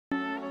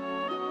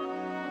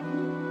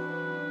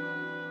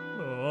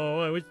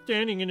was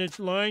standing in this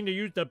line to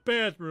use the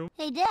bathroom.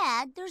 Hey,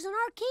 Dad, there's an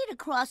arcade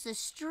across the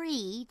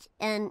street,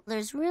 and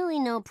there's really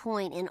no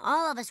point in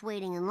all of us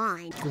waiting in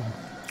line.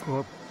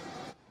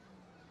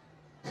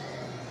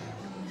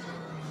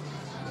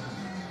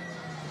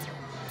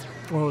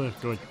 Oh,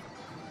 that's good.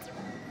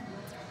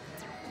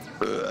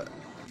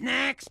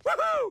 Next!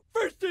 Woohoo!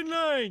 First in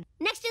line!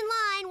 Next in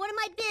line, what am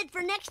I bid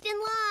for next in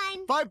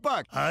line?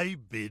 $5. I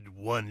bid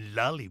 1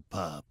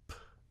 lollipop.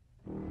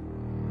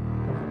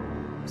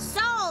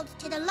 Sold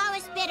to the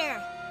lowest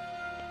bidder.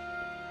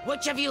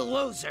 Which of you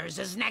losers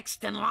is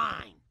next in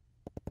line?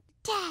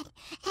 Dad,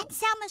 Aunt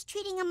Selma's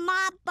treating a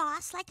mob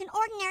boss like an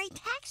ordinary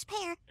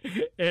taxpayer.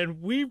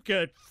 And we've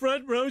got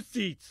front row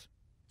seats.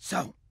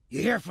 So,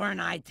 you here for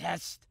an eye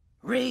test?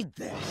 Read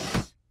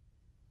this.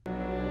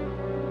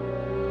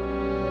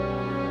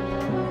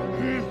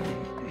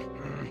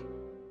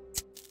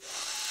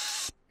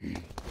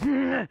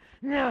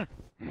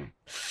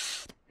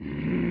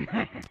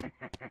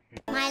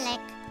 My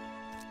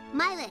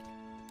lick.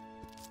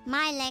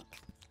 My lick.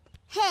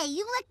 Hey,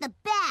 you licked the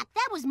back.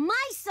 That was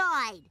my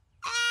side.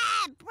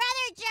 Ah,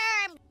 brother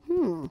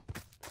germ!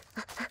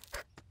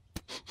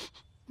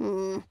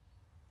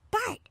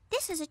 Bart,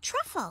 this is a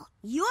truffle.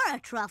 You're a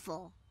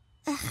truffle.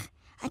 Ugh,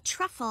 a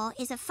truffle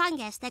is a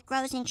fungus that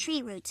grows in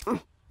tree roots.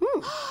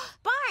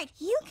 Bart,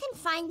 you can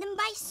find them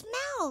by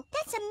smell.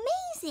 That's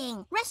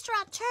amazing.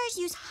 Restaurateurs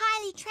use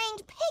highly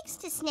trained pigs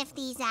to sniff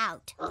these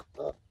out.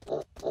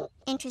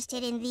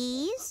 Interested in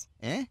these?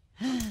 Eh?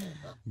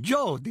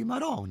 Joe Di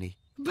Maroni.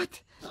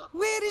 But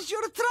where is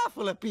your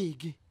truffle,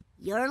 pig?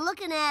 You're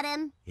looking at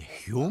him. A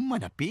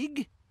human, a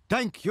pig?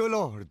 Thank you,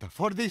 Lord,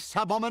 for this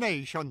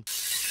abomination.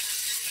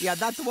 Yeah,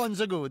 that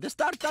one's a good.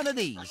 Start on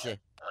these. Hey,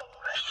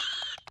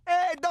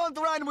 don't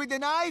run with the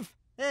knife.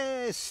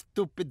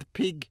 Stupid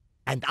pig.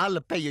 And I'll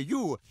pay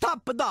you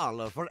top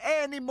dollar for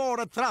any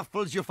more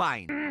truffles you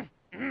find.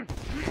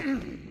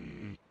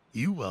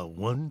 You are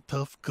one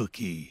tough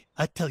cookie.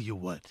 I tell you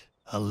what,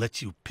 I'll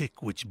let you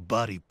pick which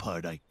body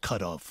part I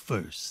cut off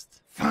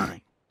first.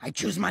 Fine. I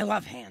choose my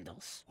love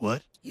handles.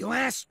 What? You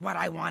asked what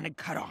I wanted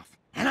cut off,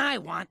 and I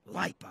want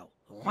lipo.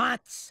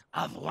 Lots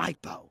of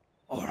lipo.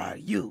 Or are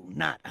you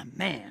not a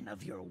man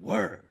of your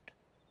word?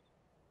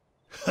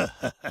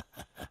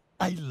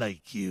 I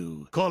like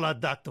you. Call our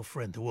doctor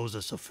friend who owes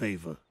us a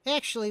favor.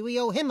 Actually, we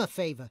owe him a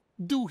favor.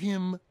 Do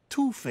him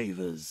 2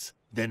 favors.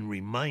 Then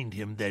remind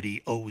him that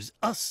he owes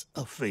us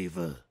a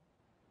favor.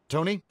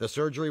 Tony, the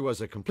surgery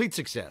was a complete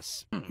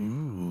success.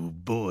 Ooh,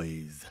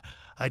 boys.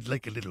 I'd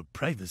like a little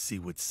privacy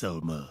with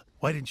Selma.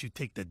 Why didn't you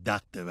take the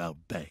doctor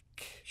out back?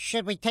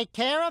 Should we take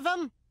care of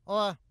him?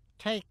 Or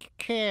take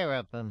care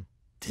of him?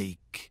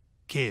 Take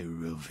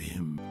care of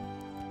him.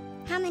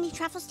 How many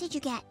truffles did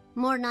you get?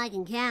 More than I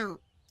can count.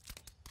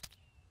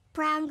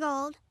 Brown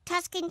gold,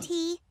 Tuscan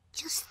tea.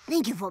 Just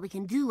think of what we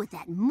can do with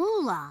that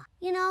moolah.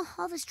 You know,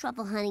 all this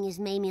truffle hunting has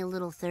made me a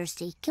little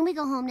thirsty. Can we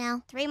go home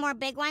now? 3 more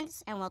big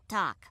ones, and we'll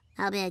talk.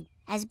 How big?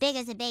 As big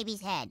as a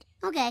baby's head.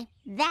 Okay.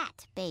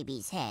 That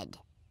baby's head.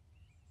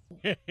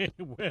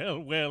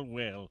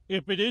 Well.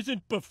 If it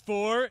isn't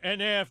before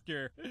and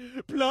after.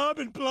 Blob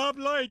and blob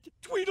light.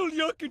 Tweedle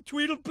yuck and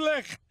tweedle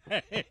blech.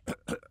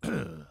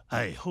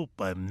 I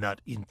hope I'm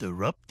not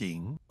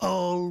interrupting.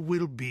 All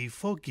will be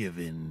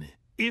forgiven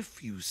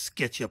if you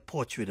sketch a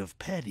portrait of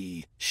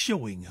Patty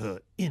showing her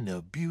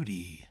inner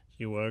beauty.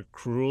 You are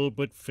cruel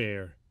but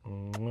fair.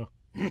 I'm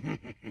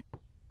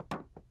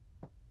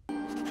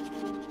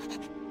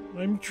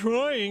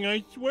trying.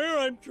 I swear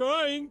I'm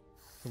trying.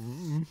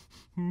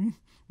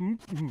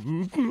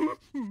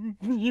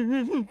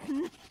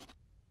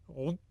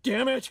 Oh,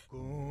 damn it!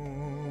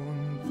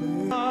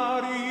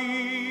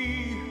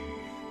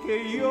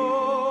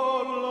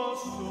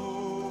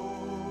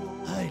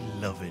 I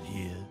love it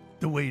here.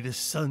 The way the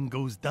sun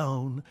goes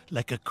down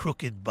like a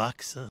crooked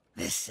boxer.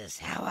 This is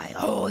how I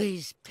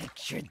always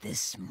pictured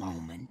this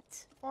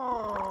moment.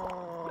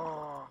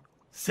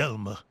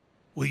 Selma,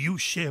 will you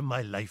share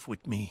my life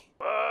with me?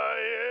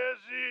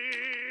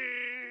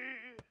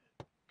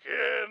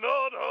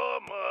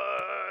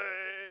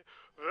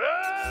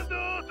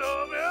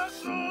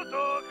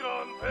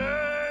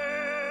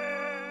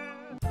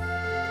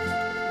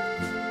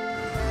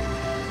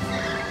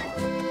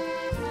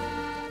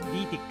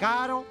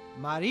 Caro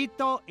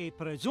marito e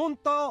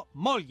presunto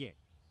moglie.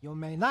 You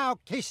may now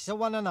kiss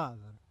one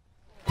another.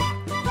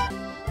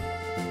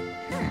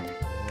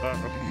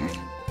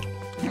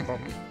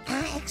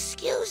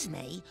 Excuse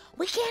me,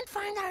 we can't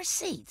find our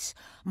seats.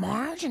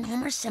 Marge and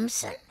Homer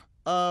Simpson?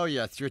 Oh,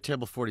 yes, you're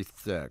table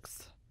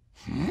 46.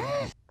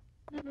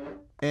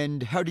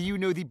 And how do you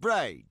know the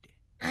bride?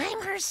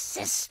 I'm her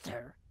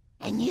sister.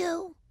 And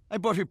you? I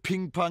bought her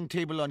ping-pong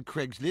table on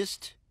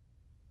Craigslist.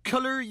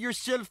 Color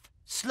yourself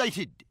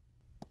slighted.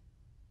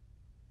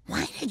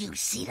 Why did you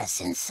seat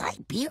us in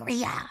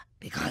Siberia?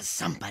 Because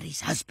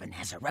somebody's husband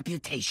has a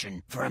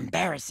reputation for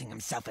embarrassing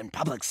himself in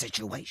public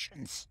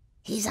situations.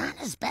 He's on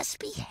his best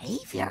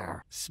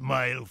behavior.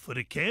 Smile for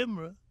the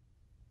camera.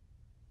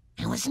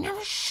 I was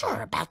never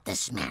sure about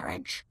this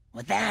marriage.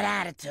 With that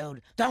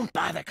attitude, don't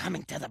bother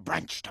coming to the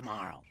brunch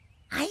tomorrow.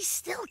 I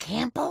still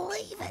can't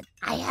believe it.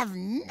 I have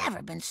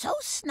never been so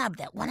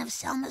snubbed at one of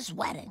Selma's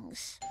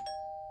weddings.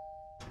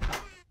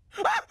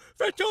 Ah!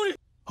 Fat Tony!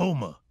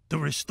 Homer, to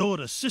restore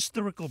the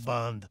sisterical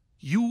bond,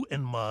 you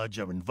and Marge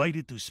are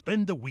invited to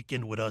spend the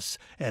weekend with us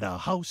at our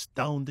house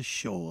down the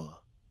shore.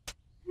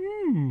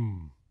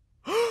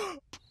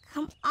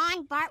 Come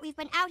on, Bart. We've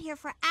been out here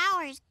for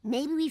hours.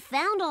 Maybe we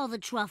found all the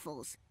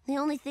truffles. The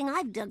only thing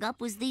I've dug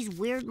up was these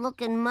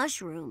weird-looking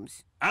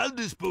mushrooms. I'll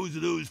dispose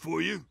of those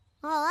for you.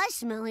 All I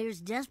smell here is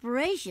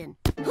desperation.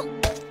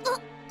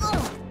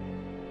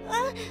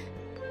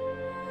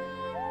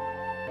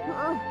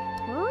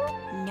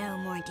 No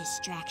more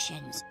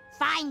distractions.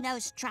 Find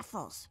those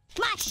truffles.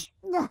 Mush!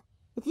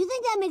 If you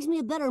think that makes me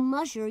a better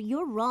musher,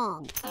 you're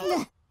wrong.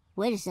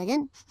 Wait a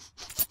second.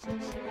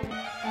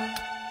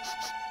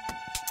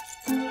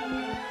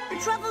 The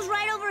truffle's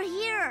right over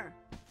here.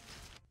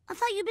 I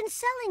thought you'd been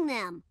selling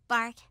them.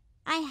 Bart,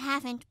 I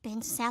haven't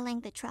been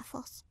selling the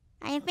truffles.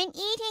 I have been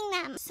eating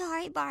them.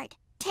 Sorry, Bart.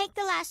 Take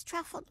the last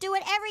truffle. Do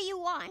whatever you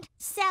want.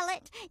 Sell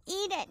it.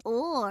 Eat it.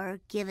 Or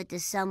give it to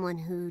someone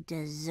who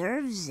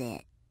deserves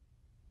it.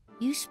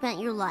 You spent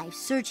your life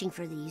searching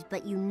for these,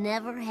 but you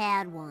never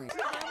had one.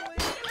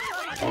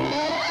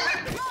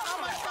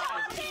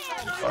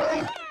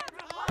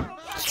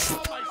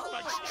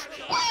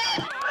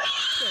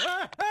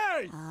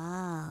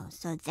 Oh,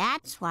 so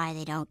that's why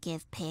they don't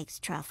give pigs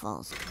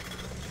truffles.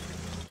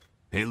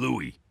 Hey,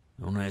 Louie,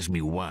 don't ask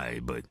me why,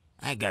 but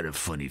I got a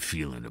funny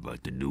feeling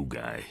about the new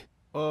guy.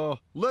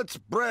 Let's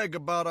brag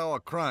about our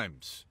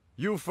crimes.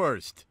 You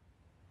first.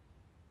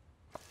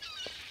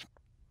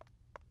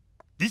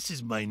 This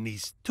is my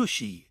niece,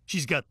 Tushy.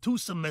 She's got 2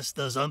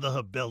 semesters under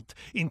her belt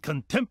in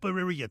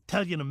contemporary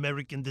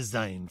Italian-American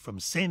design from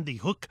Sandy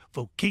Hook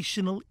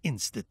Vocational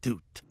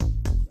Institute.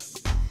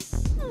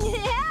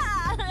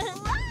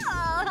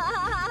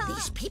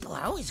 These people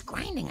are always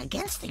grinding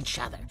against each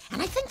other,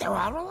 and I think they're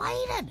all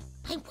related.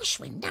 I wish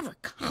we'd never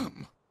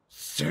come.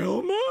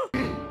 Selma?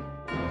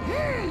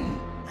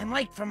 I'm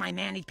late for my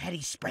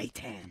mani-pedi spray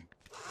tan.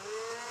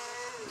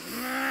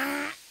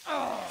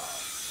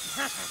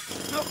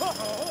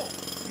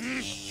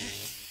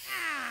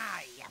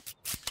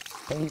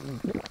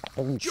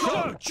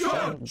 Chug,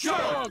 chug,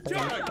 chug,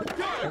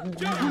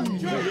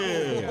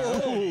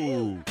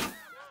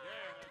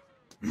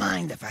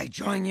 Mind if I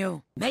join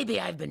you? Maybe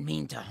I've been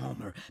mean to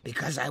Homer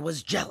because I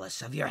was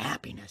jealous of your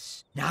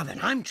happiness. Now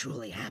that I'm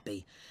truly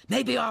happy,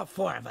 maybe all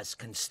 4 of us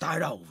can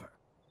start over.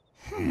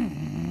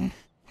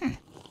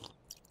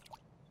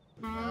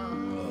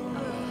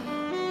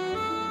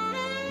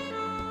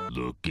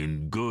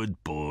 Looking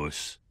good,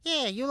 boss.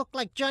 Yeah, you look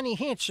like Johnny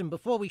Handsome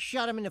before we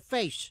shot him in the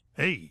face.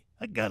 Hey,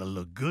 I gotta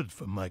look good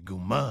for my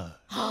gumar.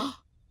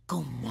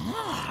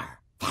 Gumar?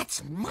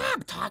 That's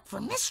mob talk for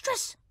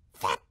mistress.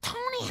 Fat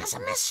Tony has a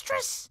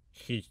mistress.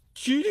 He's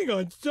cheating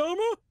on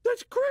Selma?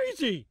 That's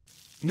crazy!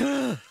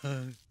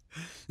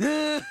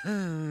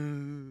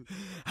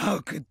 How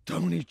could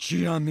Tony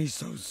cheat on me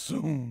so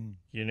soon?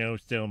 You know,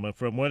 Selma,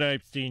 from what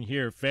I've seen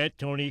here, Fat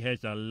Tony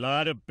has a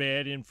lot of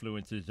bad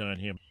influences on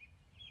him.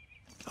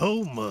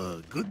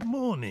 Homer, good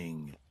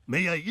morning.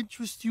 May I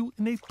interest you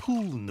in a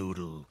pool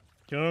noodle?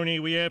 Tony,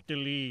 we have to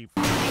leave.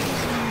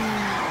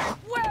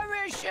 Where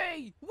is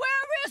she?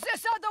 Where is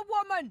this other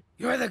woman?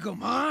 You're the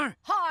Gumar?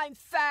 I'm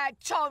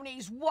Fat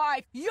Tony's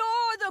wife.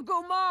 You're the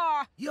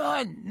Gumar.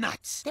 You're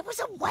nuts. There was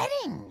a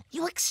wedding.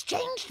 You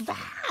exchanged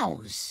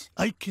vows.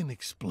 I can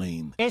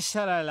explain.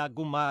 Essere la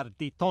Gumar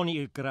di Tony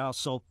il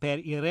Grasso per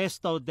il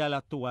resto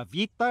della tua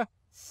vita?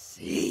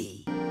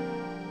 See?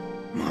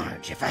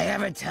 Marge, if I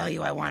ever tell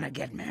you I want to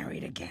get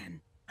married again,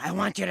 I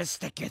want you to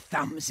stick your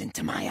thumbs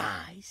into my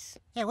eyes.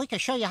 Yeah, we can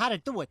show you how to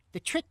do it. The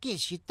trick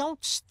is you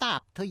don't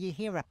stop till you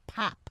hear a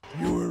pop.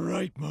 You were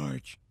right,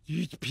 Marge.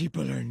 These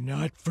people are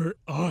not for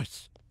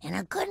us. In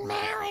a good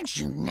marriage,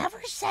 you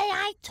never say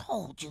I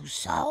told you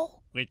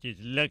so. Which is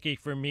lucky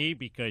for me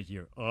because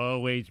you're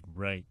always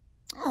right.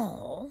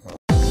 Oh.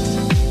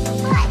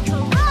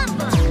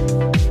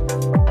 Caramba!